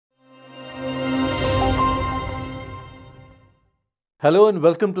Hello and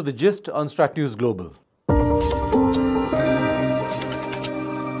welcome to the Gist on News Global.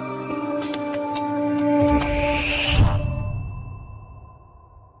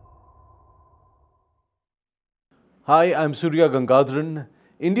 Hi, I'm Surya Gangadharan.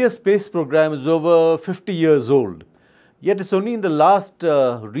 India's space program is over 50 years old. Yet it's only in the last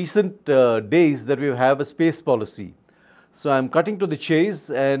recent days that we have a space policy. So I'm cutting to the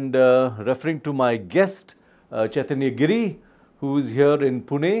chase and referring to my guest, Chaitanya Giri, who is here in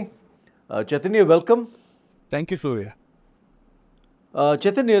Pune. Chaitanya, welcome. Thank you, Surya.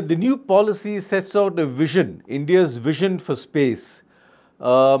 Chaitanya, the new policy sets out a vision, India's vision for space.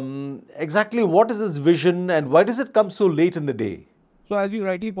 Exactly what is this vision and why does it come so late in the day? So as you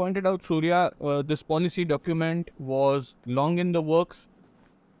rightly pointed out, Surya, this policy document was long in the works,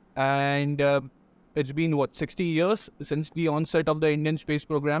 and it's been, 60 years since the onset of the Indian space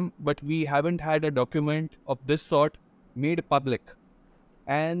program, but we haven't had a document of this sort made public.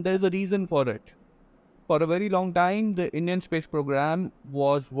 And there's a reason for it. For a very long time, the Indian space program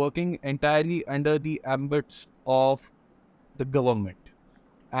was working entirely under the ambits of the government.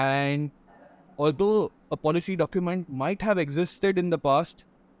 And although a policy document might have existed in the past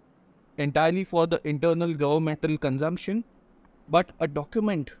entirely for the internal governmental consumption, but a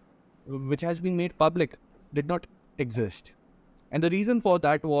document which has been made public did not exist. And the reason for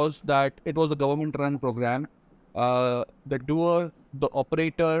that was that it was a government-run program. The doer, the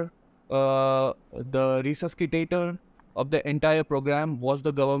operator, the resuscitator of the entire program was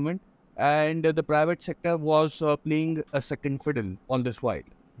the government, and the private sector was playing a second fiddle all this while.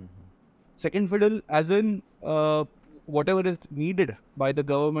 Second fiddle as in whatever is needed by the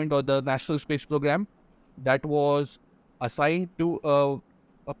government or the national space program, that was assigned to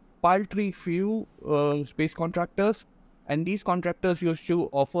a paltry few space contractors, and these contractors used to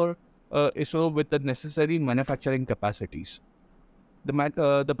offer ISRO with the necessary manufacturing capacities.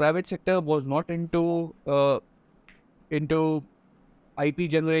 The private sector was not into IP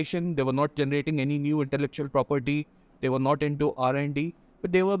generation. They were not generating any new intellectual property. They were not into R&D,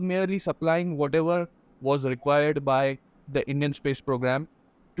 but they were merely supplying whatever was required by the Indian space program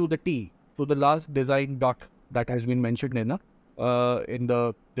to the T, to the last design dot that has been mentioned in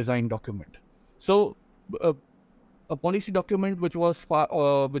the design document. So a policy document which was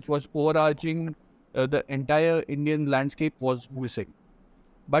overarching the entire Indian landscape was missing.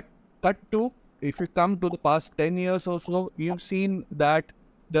 But if you come to the past 10 years or so, you've seen that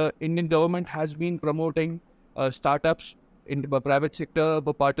the Indian government has been promoting startups in the private sector,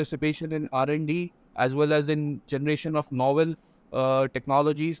 participation in R&D, as well as in generation of novel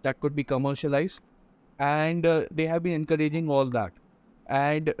technologies that could be commercialized. And they have been encouraging all that.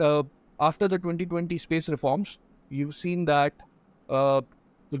 And after the 2020 space reforms, you've seen that the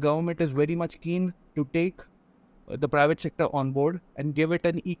government is very much keen to take the private sector on board and give it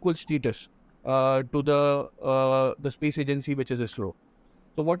an equal status to the space agency, which is ISRO.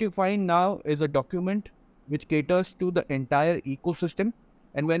 So what you find now is a document which caters to the entire ecosystem.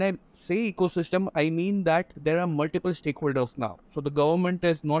 And when I say ecosystem, I mean that there are multiple stakeholders now. So the government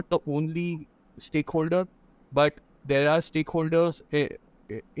is not the only stakeholder, but there are stakeholders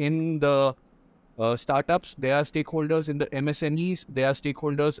in the startups, there are stakeholders in the MSMEs, there are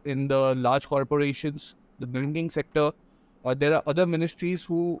stakeholders in the large corporations, the banking sector. There are other ministries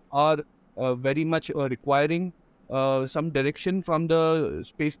who are very much requiring some direction from the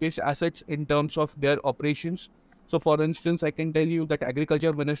space-based assets in terms of their operations. So for instance, I can tell you that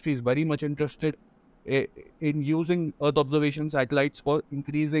Agriculture Ministry is very much interested in using Earth observation satellites for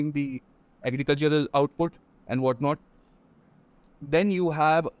increasing the agricultural output and whatnot. Then you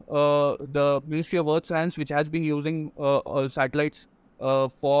have the Ministry of Earth Science, which has been using satellites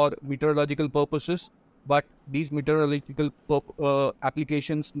for meteorological purposes, but these meteorological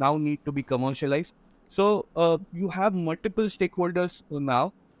applications now need to be commercialized. So you have multiple stakeholders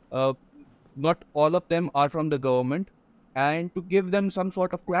now. Not all of them are from the government, and to give them some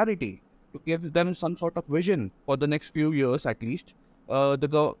sort of clarity, to give them some sort of vision for the next few years at least,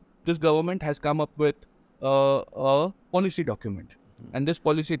 this government has come up with a policy document, and this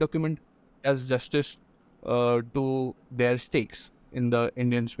policy document does justice to their stakes in the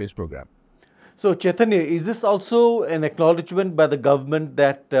Indian space program. So, Chaitanya, is this also an acknowledgement by the government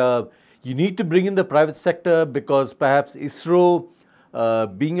that you need to bring in the private sector because perhaps ISRO,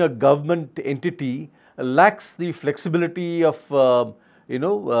 being a government entity, lacks the flexibility of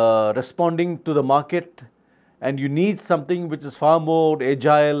responding to the market, and you need something which is far more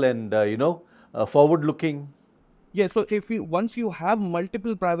agile and forward-looking? Yeah, so once you have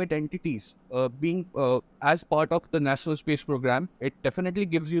multiple private entities being as part of the national space program, it definitely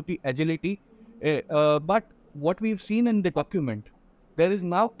gives you the agility. But what we've seen in the document there is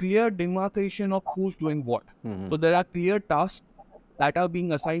now clear demarcation of who's doing what. So there are clear tasks that are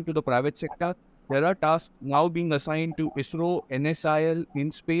being assigned to the private sector. There are tasks now being assigned to ISRO, NSIL,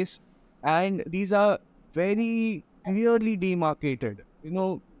 in space, and these are very clearly demarcated.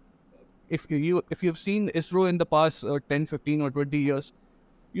 If you've seen ISRO in the past 10, 15 or 20 years,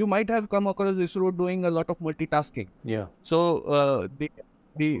 you might have come across ISRO doing a lot of multitasking. Yeah. So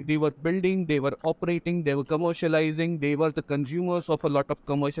they were building, they were operating, they were commercializing, they were the consumers of a lot of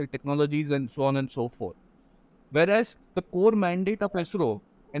commercial technologies and so on and so forth. Whereas the core mandate of ISRO,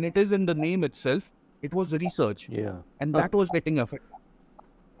 and it is in the name itself, it was research. Yeah. And that was getting affected.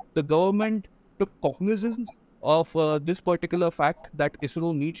 The government took cognizance of this particular fact that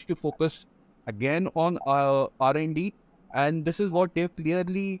ISRO needs to focus again on R&D, and this is what they've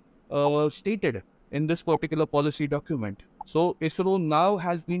clearly stated in this particular policy document. So ISRO now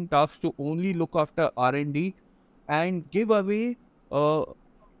has been tasked to only look after R&D and give away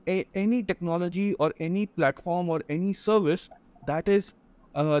any technology or any platform or any service that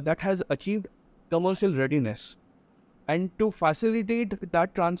has achieved commercial readiness. And to facilitate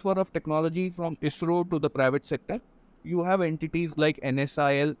that transfer of technology from ISRO to the private sector, you have entities like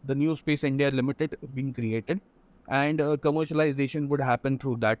NSIL, the New Space India Limited, being created, and commercialization would happen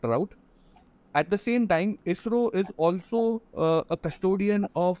through that route. At the same time, ISRO is also a custodian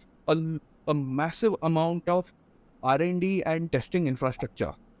of a massive amount of R&D and testing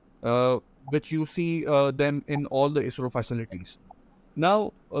infrastructure, which you see them in all the ISRO facilities.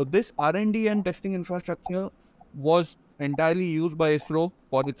 Now, this R&D and testing infrastructure was entirely used by ISRO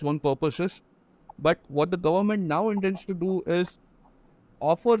for its own purposes. But what the government now intends to do is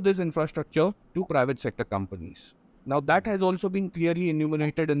offer this infrastructure to private sector companies. Now, that has also been clearly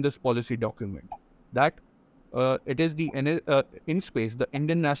enumerated in this policy document, that it is the InSpace, the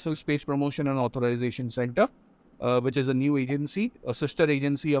Indian National Space Promotion and Authorization Center, which is a new agency, a sister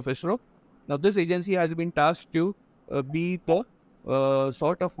agency of ISRO. Now, this agency has been tasked to be the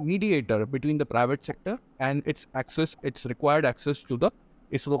sort of mediator between the private sector and its required access to the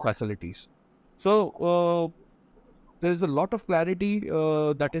ISRO facilities. So there is a lot of clarity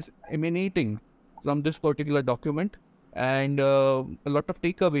that is emanating from this particular document, and a lot of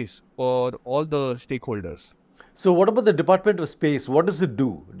takeaways for all the stakeholders. So what about the Department of Space? What does it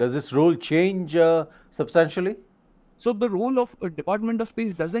do? Does its role change substantially? So the role of Department of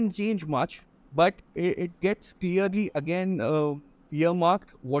Space doesn't change much, but it gets clearly again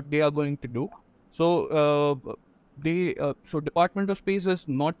earmarked what they are going to do. So so Department of Space is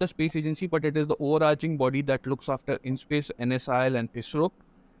not the space agency, but it is the overarching body that looks after InSpace, NSIL, and ISRO.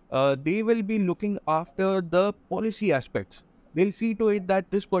 They will be looking after the policy aspects. They'll see to it that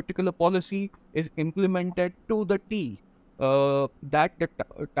this particular policy is implemented to the T. That the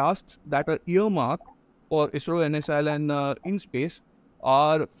tasks that are earmarked for ISRO, NSIL, and InSpace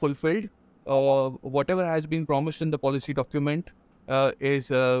are fulfilled. Whatever has been promised in the policy document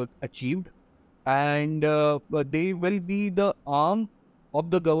is achieved, and they will be the arm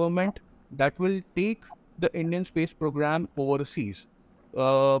of the government that will take the Indian space program overseas.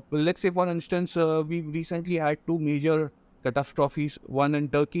 Let's say, for instance, we recently had two major catastrophes, one in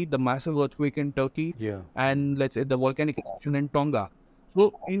Turkey, the massive earthquake in Turkey, and let's say the volcanic eruption in Tonga.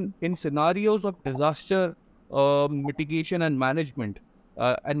 So in scenarios of disaster mitigation and management,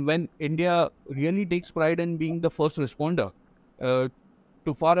 and when India really takes pride in being the first responder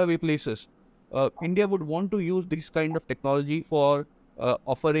to faraway places, India would want to use this kind of technology for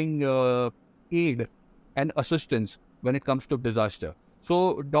offering aid and assistance when it comes to disaster.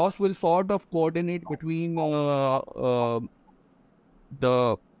 So DOS will sort of coordinate between the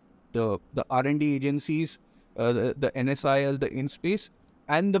R&D agencies, the NSIL, the InSpace,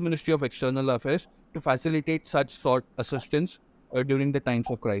 and the Ministry of External Affairs to facilitate such sort assistance during the times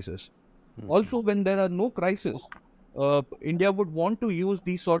of crisis. Also, when there are no crises, India would want to use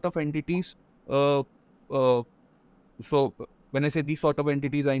these sort of entities. So when I say these sort of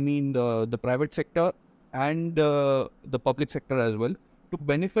entities, I mean the private sector and the public sector as well, to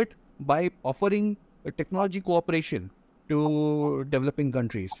benefit by offering technology cooperation to developing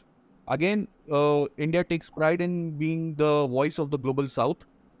countries. Again, India takes pride in being the voice of the global south,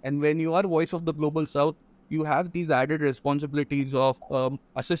 and when you are voice of the global south, you have these added responsibilities of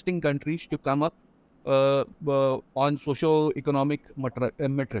assisting countries to come up on socio-economic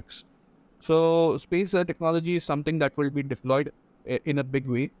metrics. So space technology is something that will be deployed in a big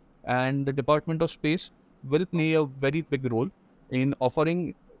way, and the Department of Space will play a very big role in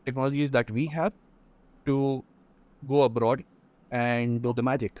offering technologies that we have to go abroad and do the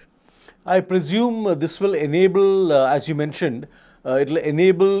magic. I presume this will enable, as you mentioned, it will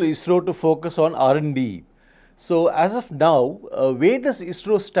enable ISRO to focus on R&D. So as of now, where does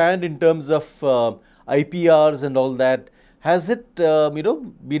ISRO stand in terms of IPRs and all that? Has it,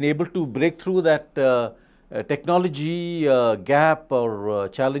 been able to break through that technology gap or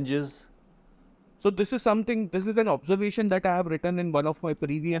challenges? So this is something, this is an observation that I have written in one of my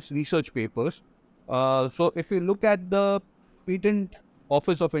previous research papers. So if you look at the Patent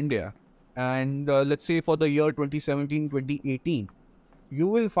Office of India, and let's say for the year 2017, 2018, you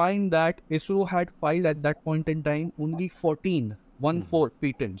will find that ISRO had filed at that point in time only 14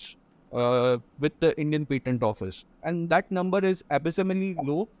 patents with the Indian Patent Office. And that number is abysmally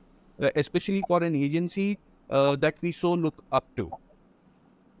low, especially for an agency that we so look up to.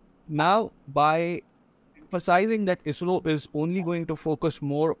 Now, by emphasizing that ISRO is only going to focus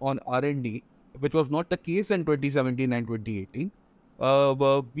more on R&D, which was not the case in 2017 and 2018,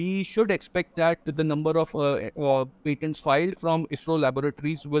 we should expect that the number of patents filed from ISRO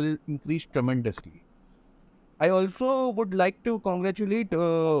laboratories will increase tremendously. I also would like to congratulate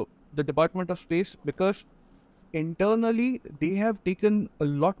the Department of Space, because internally they have taken a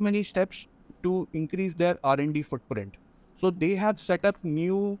lot many steps to increase their R&D footprint. So they have set up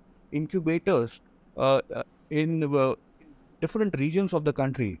new incubators in different regions of the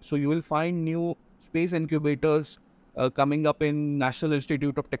country. So you will find new space incubators coming up in National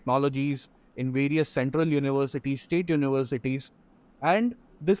Institute of Technologies, in various central universities, state universities, and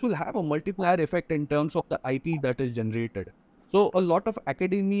this will have a multiplier effect in terms of the IP that is generated. So a lot of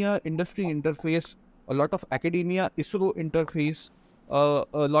academia industry interface, a lot of academia ISRO interface, a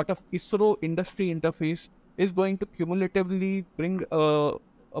lot of ISRO industry interface is going to cumulatively bring a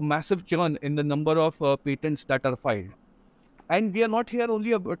massive churn in the number of patents that are filed. And we are not here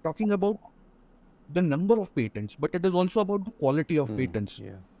only talking about the number of patents, but it is also about the quality of patents.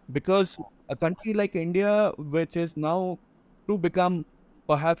 Yeah. Because a country like India, which is now to become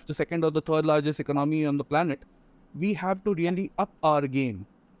perhaps the second or the third largest economy on the planet, we have to really up our game.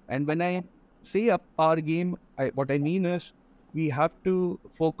 And when I say up our game, what I mean is we have to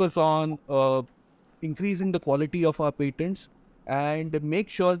focus on increasing the quality of our patents and make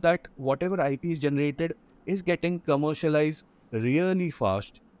sure that whatever IP is generated is getting commercialized really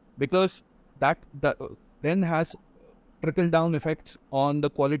fast, because that then has trickle down effects on the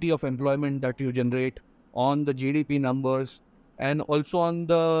quality of employment that you generate, on the GDP numbers, and also on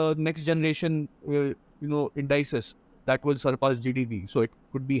the next generation indices that will surpass GDP. So it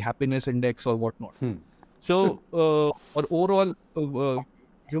could be happiness index or whatnot. So or overall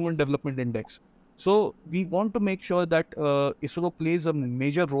human development index. So we want to make sure that ISRO plays a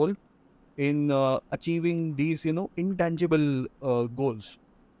major role in achieving these intangible goals.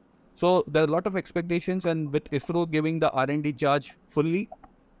 So there are a lot of expectations, and with ISRO giving the R&D charge fully,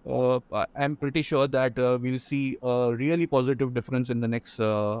 I'm pretty sure that we'll see a really positive difference in the next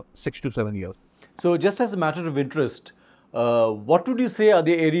 6 to 7 years. So, just as a matter of interest, what would you say are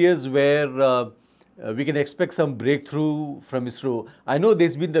the areas where we can expect some breakthrough from ISRO? I know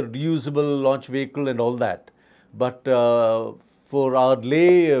there's been the reusable launch vehicle and all that, but for our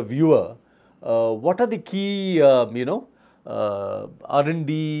lay viewer, what are the key,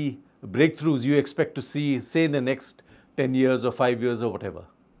 R&D breakthroughs you expect to see, say, in the next 10 years or 5 years or whatever?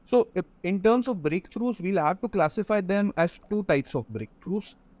 So, in terms of breakthroughs, we'll have to classify them as two types of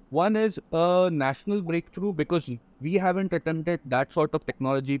breakthroughs. One is a national breakthrough, because we haven't attempted that sort of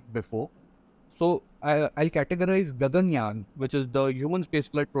technology before. So, I'll categorize Gaganyaan, which is the human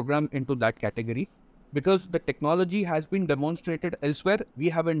spaceflight program, into that category, because the technology has been demonstrated elsewhere. We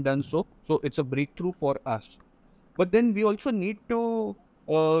haven't done so. So, it's a breakthrough for us. But then we also need to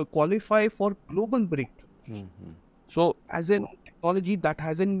qualify for global breakthroughs. So, as in technology that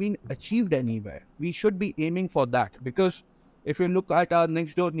hasn't been achieved anywhere, we should be aiming for that. Because if you look at our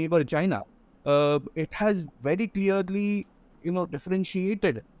next door neighbor, China, it has very clearly,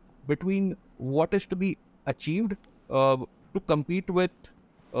 differentiated between what is to be achieved to compete with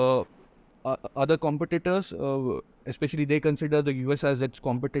other competitors, especially they consider the US as its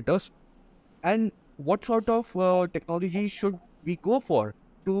competitors, and what sort of technology should we go for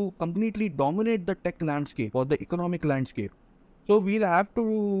to completely dominate the tech landscape or the economic landscape. So we'll have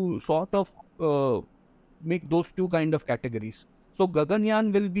to sort of make those two kind of categories. So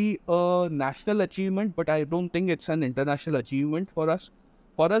Gaganyaan will be a national achievement, but I don't think it's an international achievement for us.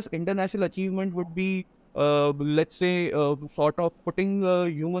 For us, international achievement would be, let's say, sort of putting a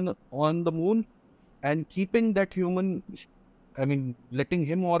human on the moon and keeping that human, letting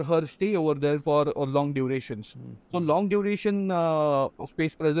him or her stay over there for long durations. So long duration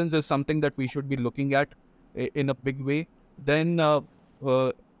space presence is something that we should be looking at in a big way. Then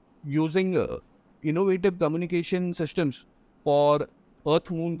using innovative communication systems for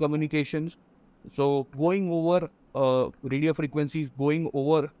Earth-Moon communications. So going over radio frequencies, going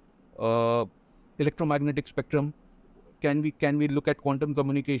over uh, electromagnetic spectrum, can we look at quantum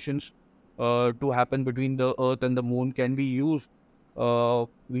communications to happen between the Earth and the Moon? Can we use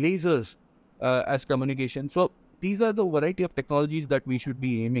lasers as communication? So these are the variety of technologies that we should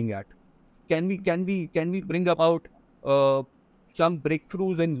be aiming at. Can we bring about uh, some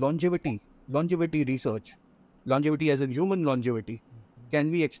breakthroughs in longevity research, longevity as in human longevity?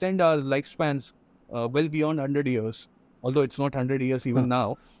 Can we extend our lifespans well beyond 100 years, although it's not 100 years even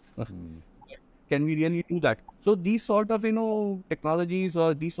now? Can we really do that? So these sort of technologies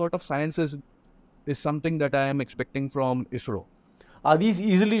or these sort of sciences is something that I am expecting from ISRO. Are these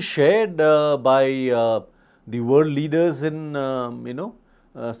easily shared by the world leaders in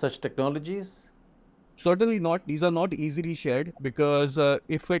such technologies? Certainly not. These are not easily shared because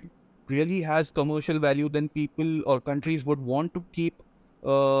if it really has commercial value, then people or countries would want to keep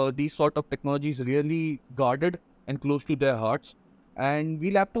these sort of technologies really guarded and close to their hearts. And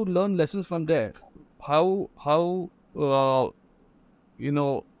we'll have to learn lessons from there. How you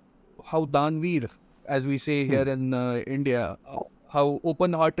know how danveer, as we say here in India, how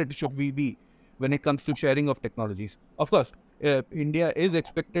open-hearted should we be when it comes to sharing of technologies? Of course, India is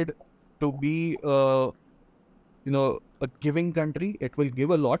expected to be a giving country. It will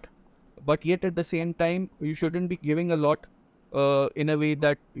give a lot, but yet at the same time you shouldn't be giving a lot in a way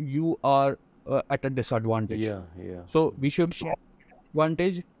that you are at a disadvantage. Yeah, yeah. So we should share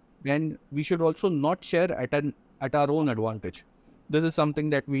advantage, and we should also not share at our own advantage. This is something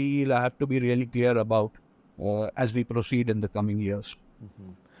that we'll have to be really clear about as we proceed in the coming years.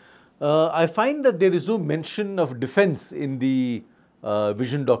 I find that there is no mention of defense in the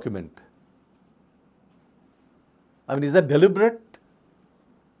vision document. I mean, is that deliberate?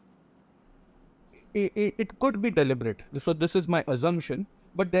 It could be deliberate. So this is my assumption,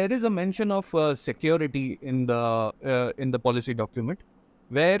 but there is a mention of security in the policy document,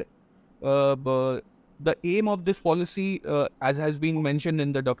 where the aim of this policy, as has been mentioned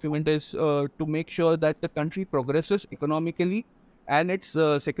in the document, is to make sure that the country progresses economically and its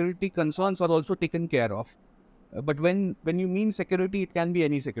security concerns are also taken care of. But when you mean security, it can be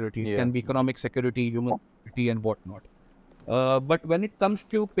any security. It Yeah. can be economic security, human security, and whatnot. But when it comes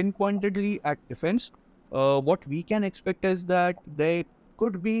to pinpointedly at defense, what we can expect is that there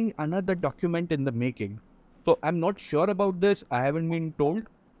could be another document in the making. So I'm not sure about this. I haven't been told.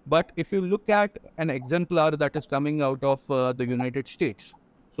 But if you look at an exemplar that is coming out of the United States,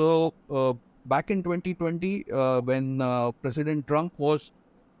 so back in 2020, when President Trump was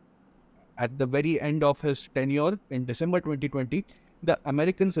at the very end of his tenure in December 2020, the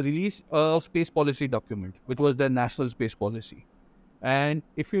Americans released a space policy document, which was their national space policy. And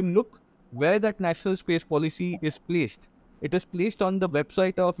if you look where that national space policy is placed, it is placed on the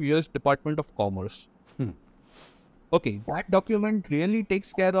website of US Department of Commerce. Okay, that document really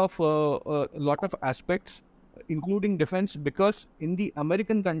takes care of a lot of aspects, including defense, because in the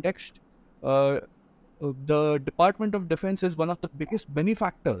American context, the Department of Defense is one of the biggest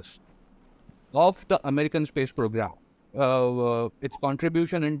benefactors of the American space program. Its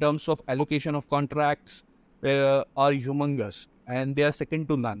contribution in terms of allocation of contracts are humongous, and they are second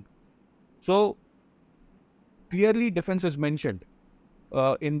to none. So clearly, defense is mentioned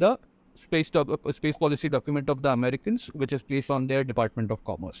in the space policy document of the Americans, which is placed on their Department of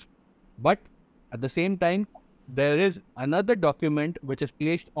Commerce. But at the same time, there is another document which is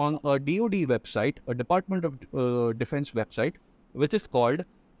placed on a DoD website, a Department of Defense website, which is called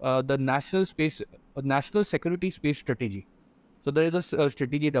the National Security Space Strategy. So there is a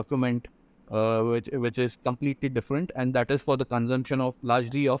strategy document which is completely different, and that is for the consumption of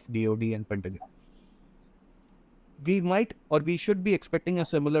largely of DoD and Pentagon. We might or we should be expecting a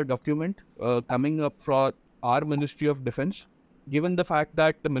similar document coming up for our Ministry of Defense, given the fact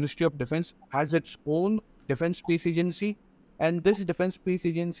that the Ministry of Defense has its own defense space agency, and this defense space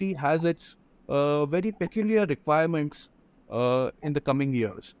agency has its very peculiar requirements in the coming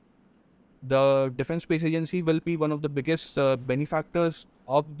years. The Defense Space Agency will be one of the biggest benefactors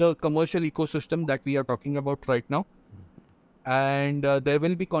of the commercial ecosystem that we are talking about right now. And there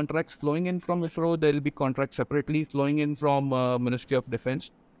will be contracts flowing in from ISRO. There will be contracts separately flowing in from Ministry of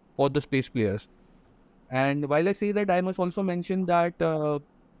Defense for the space players. And while I say that, I must also mention that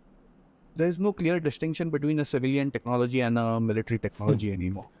there is no clear distinction between a civilian technology and a military technology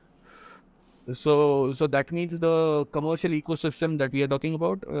anymore. So that means the commercial ecosystem that we are talking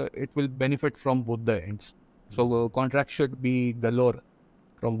about, it will benefit from both the ends. So contracts should be galore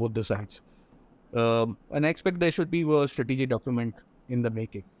from both the sides. And I expect there should be a strategy document in the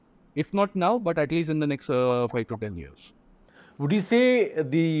making. If not now, but at least in the next 5 to 10 years. Would you say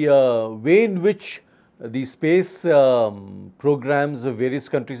the way in which the space programs of various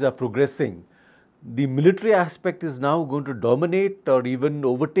countries are progressing, the military aspect is now going to dominate or even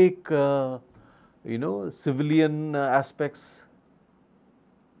overtake, civilian aspects?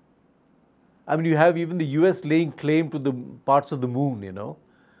 I mean, you have even the US laying claim to the parts of the moon,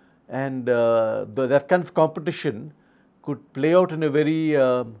 and that kind of competition could play out in a very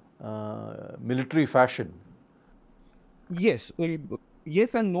military fashion. Yes,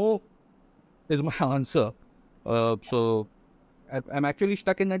 yes and no is my answer. So I'm actually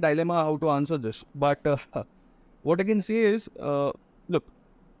stuck in a dilemma how to answer this. But what I can say is, look,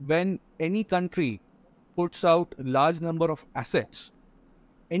 when any country puts out large number of assets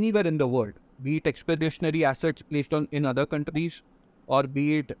anywhere in the world, be it expeditionary assets placed on in other countries, or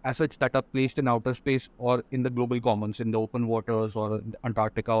be it assets that are placed in outer space or in the global commons, in the open waters or in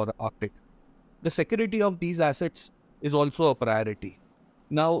Antarctica or Arctic, the security of these assets is also a priority.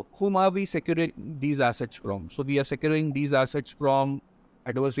 Now, whom are we securing these assets from? So we are securing these assets from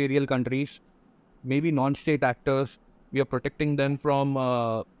adversarial countries, maybe non-state actors. We are protecting them from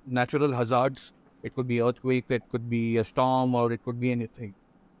natural hazards. It could be earthquake, it could be a storm, or it could be anything.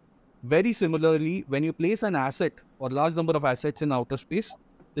 Very similarly, when you place an asset or large number of assets in outer space,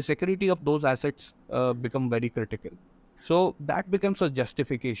 the security of those assets become very critical. So that becomes a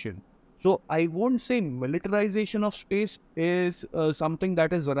justification. So I won't say militarization of space is something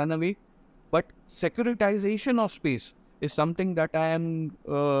that is run away, but securitization of space is something that I'm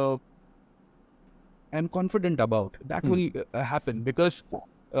confident about. That will happen because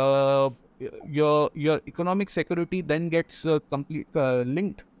your economic security then gets complete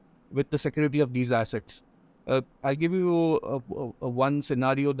linked with the security of these assets. I'll give you one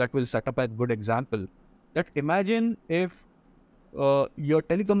scenario that will set up a good example. That imagine if your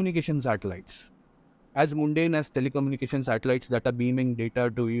telecommunication satellites, as mundane as telecommunication satellites that are beaming data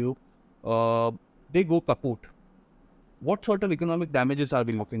to you, they go kaput. What sort of economic damages are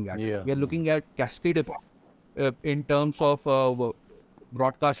we looking at? Yeah. We are looking at cascade effect in terms of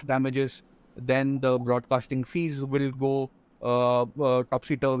broadcast damages. Then the broadcasting fees will go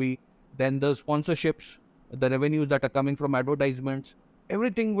topsy-turvy. Then the sponsorships, the revenues that are coming from advertisements,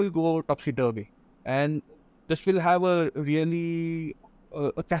 everything will go topsy-turvy. And this will have a really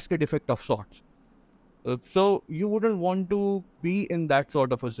a cascade effect of sorts. So you wouldn't want to be in that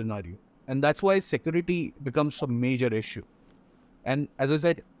sort of a scenario. And that's why security becomes a major issue. And as I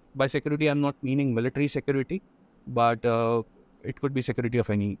said, by security, I'm not meaning military security, but it could be security of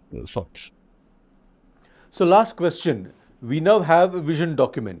any sorts. So last question. We now have a vision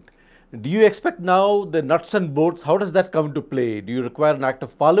document. Do you expect now the nuts and bolts? How does that come into play? Do you require an act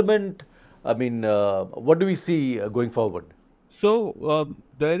of parliament? I mean, what do we see going forward? So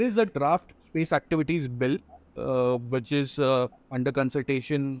there is a draft space activities bill, which is under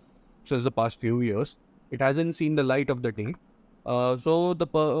consultation since the past few years. It hasn't seen the light of the day.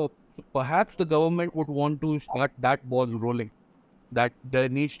 Perhaps the government would want to start that ball rolling. That there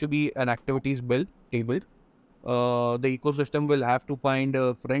needs to be an activities bill tabled. The ecosystem will have to find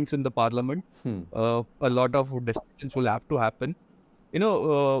friends in the parliament. A lot of discussions will have to happen.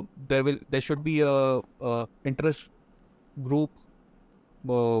 There should be a interest group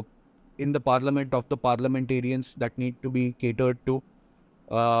in the parliament of the parliamentarians that need to be catered to.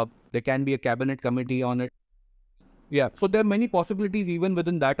 There can be a cabinet committee on it. Yeah, so there are many possibilities even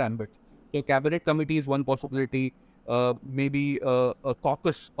within that ambit. So cabinet committee is one possibility. Maybe a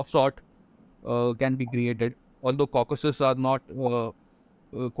caucus of sort can be created. Although caucuses are not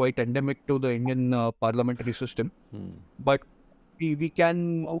quite endemic to the Indian parliamentary system, but we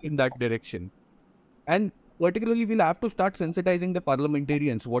can move in that direction. And particularly, we'll have to start sensitizing the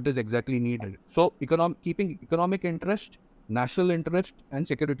parliamentarians what is exactly needed. So keeping economic interest, national interest, and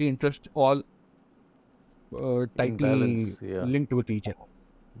security interest all tightly linked with each other,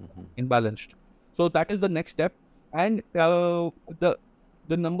 imbalanced. So that is the next step. And the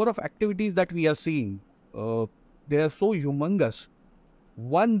number of activities that we are seeing, they are so humongous.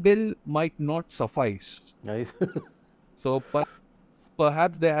 One bill might not suffice. Nice. So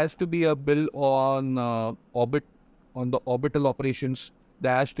perhaps there has to be a bill on on the orbital operations.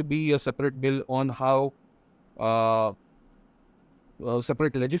 There has to be a separate bill on how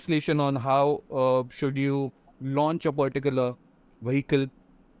separate legislation on how should you launch a particular vehicle.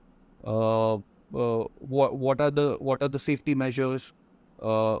 What are the safety measures?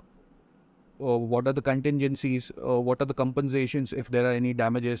 What are the contingencies? What are the compensations if there are any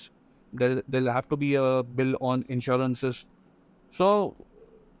damages? There'll have to be a bill on insurances. So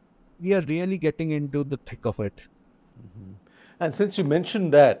we are really getting into the thick of it. And since you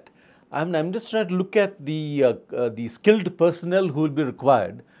mentioned that, I'm just trying to look at the skilled personnel who will be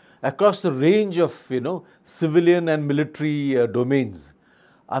required across the range of civilian and military domains.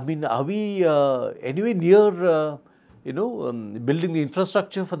 I mean, are we anywhere near building the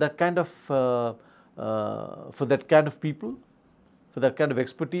infrastructure for that kind of people, for that kind of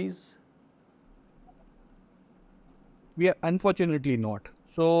expertise? We are unfortunately not.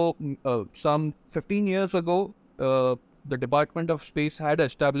 So, some 15 years ago, the Department of Space had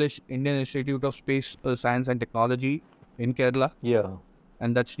established Indian Institute of Space Science and Technology in Kerala, Yeah.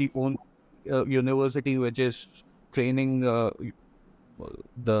 and that's the only university which is training the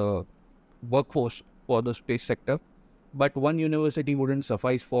workforce for the space sector. But one university wouldn't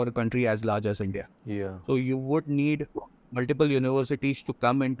suffice for a country as large as India. Yeah. So you would need multiple universities to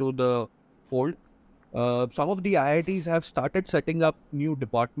come into the fold. Some of the IITs have started setting up new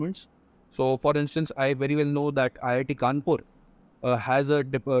departments. So, for instance, I very well know that IIT Kanpur has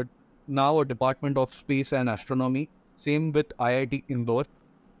now a department of space and astronomy. Same with IIT Indore.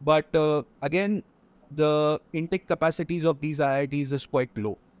 But again, the intake capacities of these IITs is quite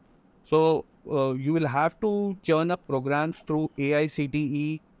low. So you will have to churn up programs through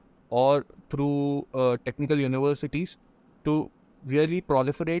AICTE or through technical universities to really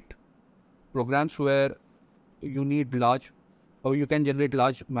proliferate programs where you need large, or you can generate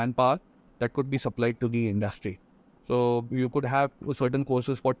large manpower that could be supplied to the industry. So you could have certain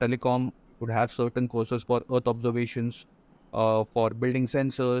courses for telecom, you could have certain courses for earth observations, for building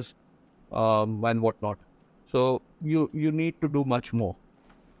sensors, and whatnot. So you need to do much more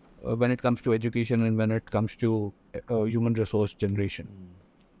when it comes to education and when it comes to human resource generation.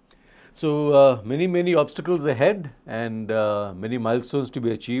 So many obstacles ahead and many milestones to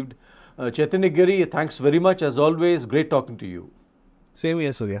be achieved. Chaitanya Giri, thanks very much as always. Great talking to you. Same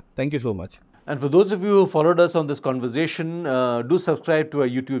here, Surya. Thank you so much. And for those of you who followed us on this conversation, do subscribe to our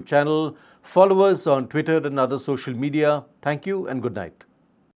YouTube channel, follow us on Twitter and other social media. Thank you and good night.